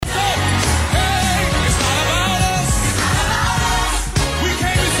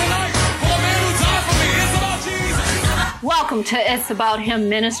Welcome to It's About Him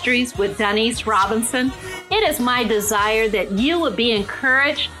Ministries with Denise Robinson. It is my desire that you would be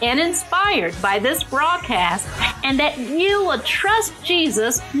encouraged and inspired by this broadcast and that you will trust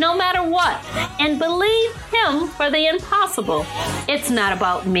Jesus no matter what and believe Him for the impossible. It's not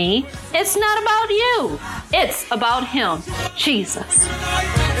about me. It's not about you. It's about Him, Jesus.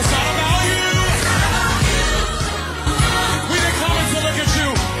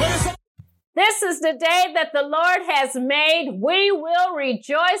 This is the day that the Lord has made. We will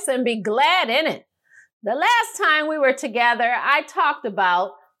rejoice and be glad in it. The last time we were together, I talked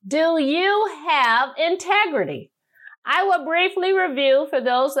about, do you have integrity? I will briefly review for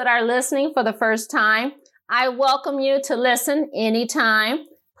those that are listening for the first time. I welcome you to listen anytime.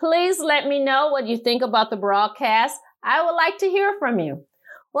 Please let me know what you think about the broadcast. I would like to hear from you.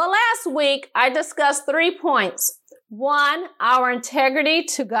 Well, last week, I discussed 3 points. 1, our integrity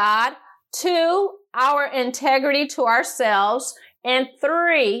to God. 2, our integrity to ourselves. And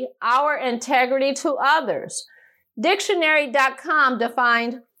 3, our integrity to others. Dictionary.com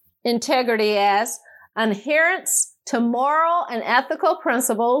defined integrity as adherence to moral and ethical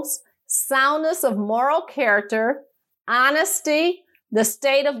principles, soundness of moral character, honesty, the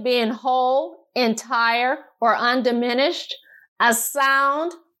state of being whole, entire, or undiminished, a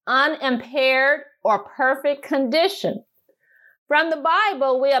sound, unimpaired, or perfect condition. From the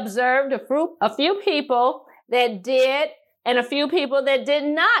Bible, we observed a few people that did and a few people that did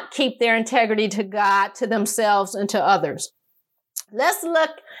not keep their integrity to God, to themselves, and to others. Let's look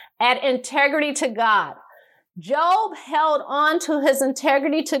at integrity to God. Job held on to his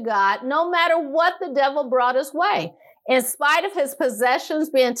integrity to God no matter what the devil brought his way. In spite of his possessions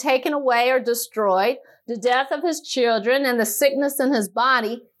being taken away or destroyed, the death of his children, and the sickness in his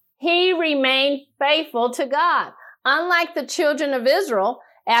body, he remained faithful to God. Unlike the children of Israel,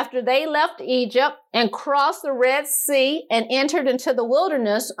 after they left Egypt and crossed the Red Sea and entered into the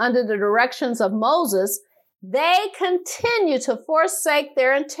wilderness under the directions of Moses, they continued to forsake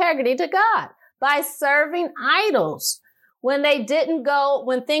their integrity to God by serving idols when things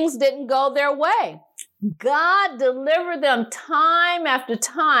didn't go their way. God delivered them time after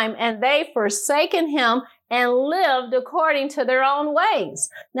time, and they forsaken Him and lived according to their own ways.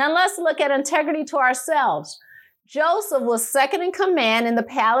 Now let's look at integrity to ourselves. Joseph was second in command in the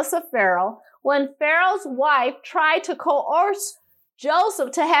palace of Pharaoh when Pharaoh's wife tried to coerce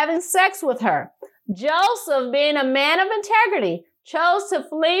Joseph to having sex with her. Joseph, being a man of integrity, chose to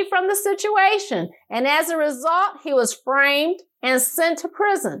flee from the situation, and as a result, he was framed and sent to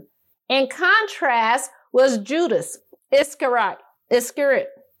prison. In contrast was Judas Iscariot,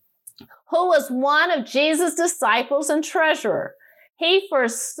 who was one of Jesus' disciples and treasurer. He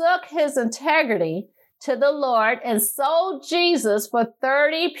forsook his integrity to the Lord and sold Jesus for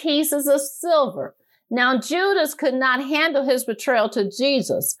 30 pieces of silver. Now, Judas could not handle his betrayal to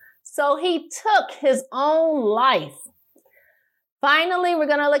Jesus, so he took his own life. Finally, we're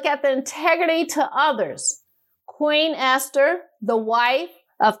going to look at the integrity to others. Queen Esther, the wife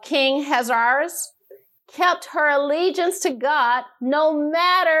of King Ahasuerus, kept her allegiance to God no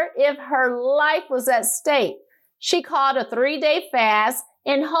matter if her life was at stake. She called a 3-day fast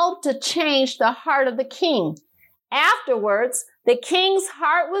and hoped to change the heart of the king. Afterwards, the king's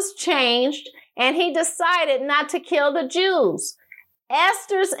heart was changed, and he decided not to kill the Jews.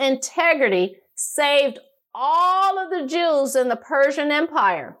 Esther's integrity saved all of the Jews in the Persian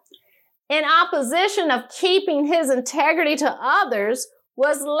Empire. In opposition of keeping his integrity to others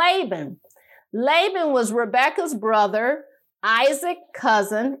was Laban. Laban was Rebekah's brother, Isaac's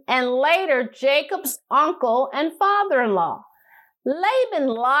cousin, and later Jacob's uncle and father-in-law. Laban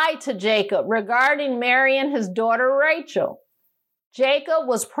lied to Jacob regarding marrying his daughter Rachel. Jacob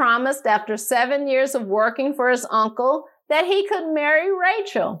was promised after 7 years of working for his uncle that he could marry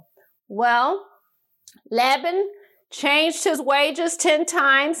Rachel. Well, Laban changed his wages 10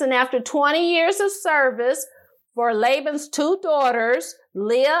 times, and after 20 years of service for Laban's 2 daughters,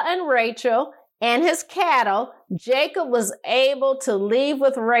 Leah and Rachel, and his cattle, Jacob was able to leave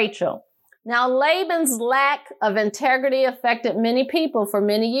with Rachel. Now, Laban's lack of integrity affected many people for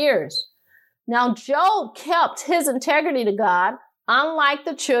many years. Now, Job kept his integrity to God, unlike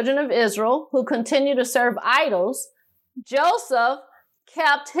the children of Israel who continued to serve idols. Joseph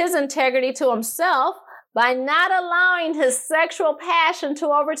kept his integrity to himself by not allowing his sexual passion to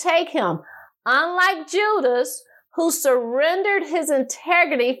overtake him, unlike Judas, who surrendered his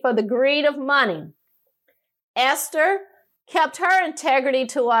integrity for the greed of money. Esther kept her integrity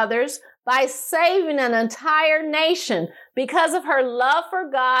to others by saving an entire nation because of her love for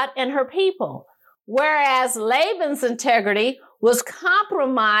God and her people, whereas Laban's integrity was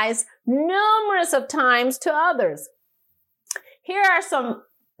compromised numerous of times to others. here are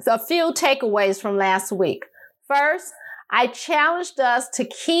a few takeaways from last week. First, I challenged us to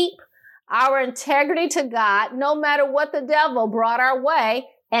keep our integrity to God no matter what the devil brought our way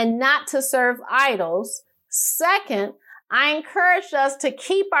and not to serve idols. Second, I encouraged us to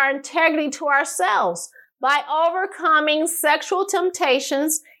keep our integrity to ourselves by overcoming sexual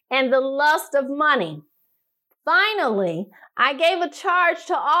temptations and the lust of money. Finally, I gave a charge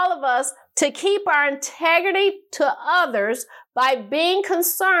to all of us to keep our integrity to others by being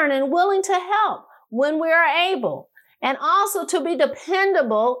concerned and willing to help when we are able, and also to be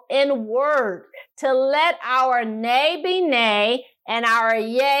dependable in word, to let our nay be nay and our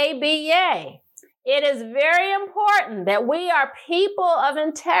yea be yea. It is very important that we are people of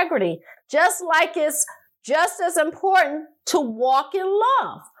integrity, just like it's just as important to walk in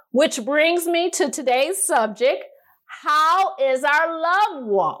love, which brings me to today's subject. How is our love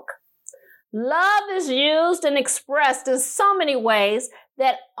walk? Love is used and expressed in so many ways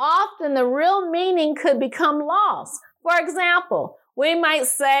that often the real meaning could become lost. For example, we might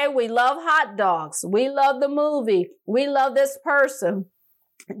say we love hot dogs, we love the movie, we love this person.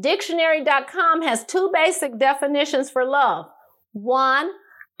 Dictionary.com has two basic definitions for love. One,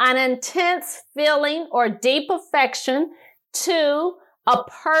 an intense feeling or deep affection. Two, a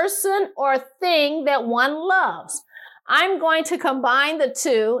person or thing that one loves. I'm going to combine the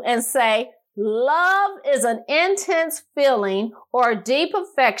two and say love is an intense feeling or deep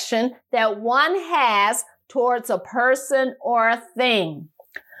affection that one has towards a person or a thing.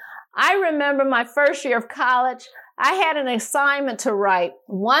 I remember my first year of college, I had an assignment to write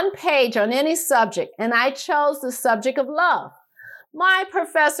one page on any subject, and I chose the subject of love. My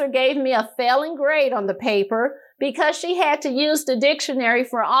professor gave me a failing grade on the paper because she had to use the dictionary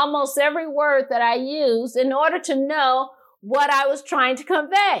for almost every word that I used in order to know what I was trying to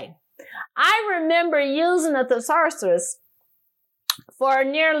convey. I remember using a thesaurus for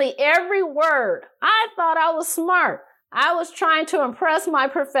nearly every word. I thought I was smart. I was trying to impress my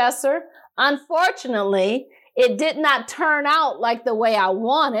professor. Unfortunately, it did not turn out like the way I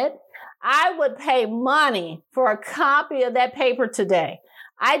wanted. I would pay money for a copy of that paper today.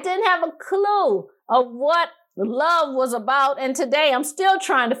 I didn't have a clue of what love was about, and today I'm still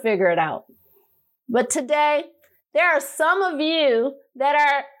trying to figure it out. But today, there are some of you that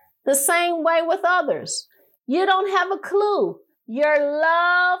are the same way with others. You don't have a clue. Your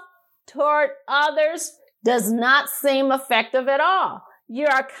love toward others does not seem effective at all. You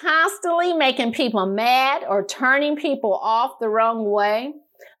are constantly making people mad or turning people off the wrong way.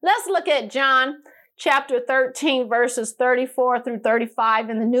 Let's look at John chapter 13, verses 34 through 35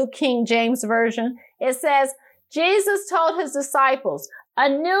 in the New King James Version. It says, Jesus told his disciples, "A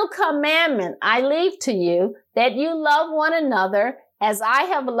new commandment I leave to you, that you love one another as I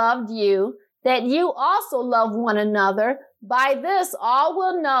have loved you, that you also love one another. By this all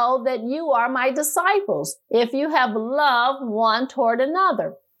will know that you are my disciples, if you have love one toward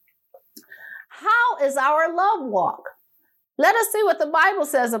another." How is our love walk? Let us see what the Bible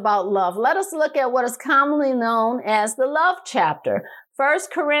says about love. Let us look at what is commonly known as the love chapter.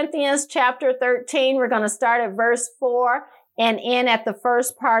 1 Corinthians chapter 13, we're going to start at verse 4 and end at the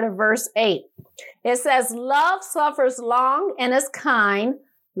first part of verse 8. It says, "Love suffers long and is kind.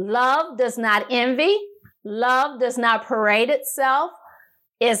 Love does not envy. Love does not parade itself,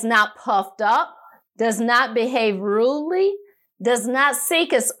 is not puffed up, does not behave rudely, does not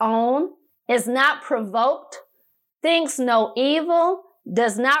seek its own, is not provoked, thinks no evil,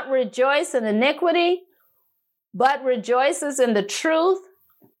 does not rejoice in iniquity, but rejoices in the truth,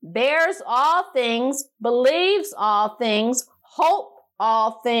 bears all things, believes all things, hopes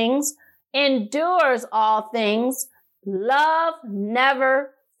all things, endures all things. Love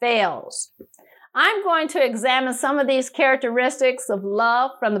never fails." I'm going to examine some of these characteristics of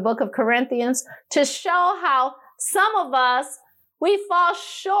love from the book of Corinthians to show how some of us, we fall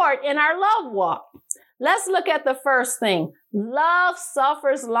short in our love walk. Let's look at the first thing. Love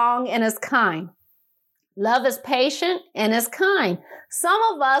suffers long and is kind. Love is patient and is kind. Some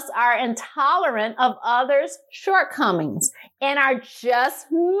of us are intolerant of others' shortcomings and are just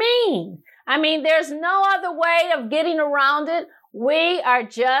mean. I mean, there's no other way of getting around it. We are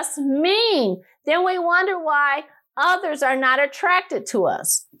just mean. Then we wonder why others are not attracted to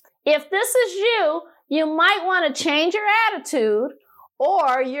us. If this is you, you might want to change your attitude,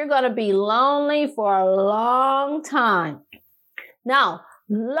 or you're going to be lonely for a long time. Now,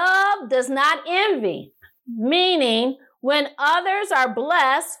 love does not envy, meaning when others are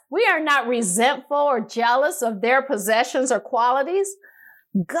blessed, we are not resentful or jealous of their possessions or qualities.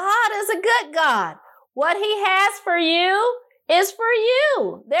 God is a good God. What he has for you, is for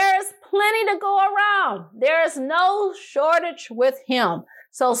you. There is plenty to go around. There is no shortage with him.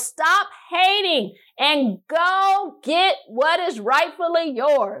 So stop hating and go get what is rightfully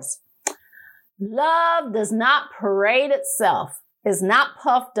yours. Love does not parade itself. It's not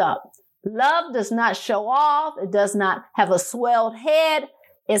puffed up. Love does not show off. It does not have a swelled head.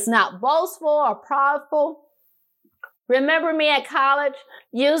 It's not boastful or proudful. Remember me at college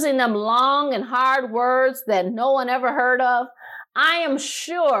using them long and hard words that no one ever heard of? I am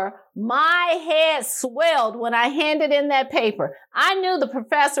sure my head swelled when I handed in that paper. I knew the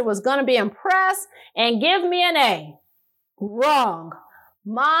professor was going to be impressed and give me an A. Wrong.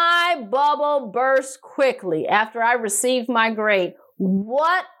 My bubble burst quickly after I received my grade.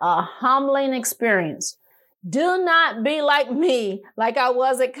 What a humbling experience. Do not be like me, like I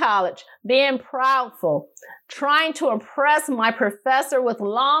was at college, being proudful, trying to impress my professor with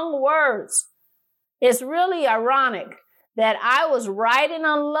long words. It's really ironic that I was writing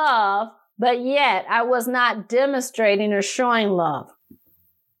on love, but yet I was not demonstrating or showing love.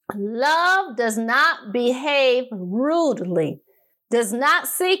 Love does not behave rudely, does not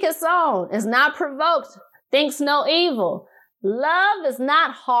seek its own, is not provoked, thinks no evil. Love is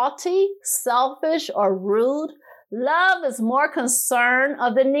not haughty, selfish, or rude. Love is more concerned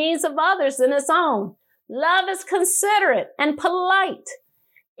of the needs of others than its own. Love is considerate and polite.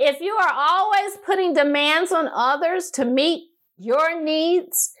 If you are always putting demands on others to meet your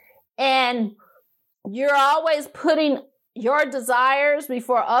needs and you're always putting your desires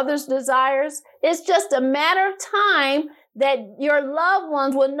before others' desires, it's just a matter of time that your loved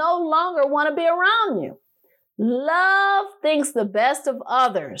ones will no longer want to be around you. Love thinks the best of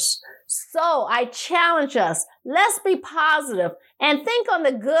others. So I challenge us, let's be positive and think on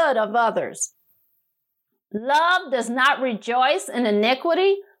the good of others. Love does not rejoice in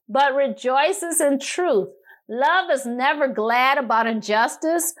iniquity, but rejoices in truth. Love is never glad about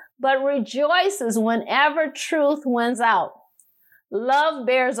injustice, but rejoices whenever truth wins out. Love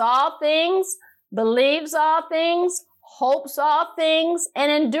bears all things, believes all things, hopes all things,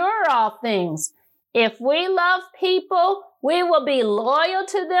 and endure all things. If we love people, we will be loyal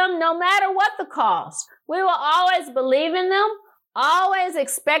to them no matter what the cost. We will always believe in them, always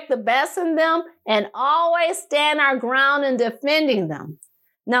expect the best in them, and always stand our ground in defending them.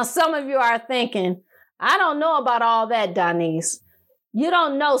 Now, some of you are thinking, I don't know about all that, Donise. You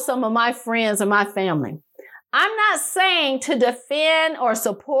don't know some of my friends and my family. I'm not saying to defend or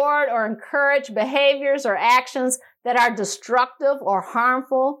support or encourage behaviors or actions that are destructive or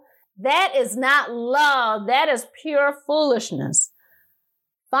harmful. That is not love. That is pure foolishness.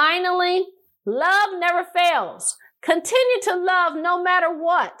 Finally, love never fails. Continue to love no matter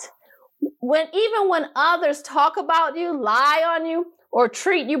what. Even when others talk about you, lie on you, or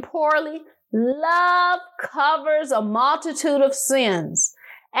treat you poorly, love covers a multitude of sins.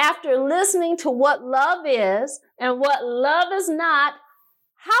 After listening to what love is and what love is not,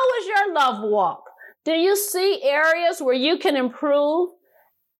 how is your love walk? Do you see areas where you can improve?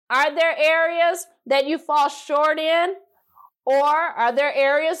 Are there areas that you fall short in? Or are there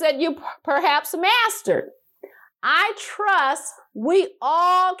areas that you perhaps mastered? I trust we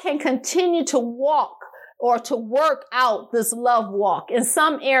all can continue to walk or to work out this love walk in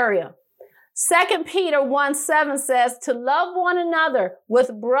some area. 2 Peter 1:7 says to love one another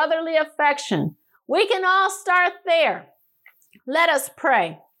with brotherly affection. We can all start there. Let us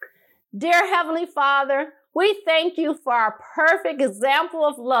pray. Dear Heavenly Father, we thank you for our perfect example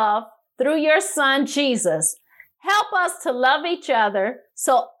of love through your Son, Jesus. Help us to love each other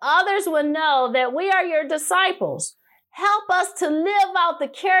so others will know that we are your disciples. Help us to live out the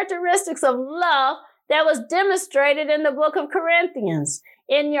characteristics of love that was demonstrated in the book of Corinthians.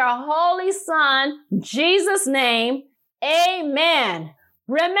 In your holy Son, Jesus' name, amen.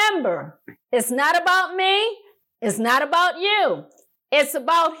 Remember, it's not about me. It's not about you. It's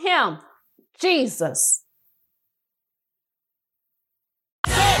about him, Jesus.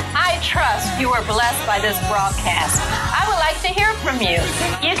 I trust you were blessed by this broadcast. I would like to hear from you.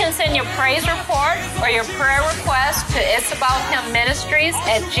 You can send your praise report or your prayer request to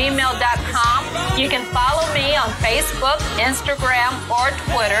it'saboutHimMinistries@gmail.com. You can follow me on Facebook, Instagram, or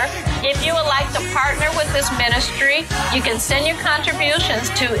Twitter. If you would like to partner with this ministry, you can send your contributions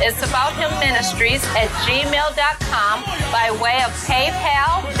to it'saboutHimMinistries@gmail.com by way of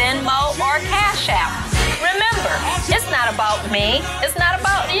PayPal, Venmo, or Cash App. Remember, it's not about me. It's not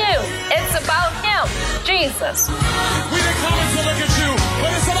about you. It's about him, Jesus. We didn't come to look at you, but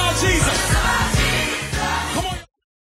it's about Jesus.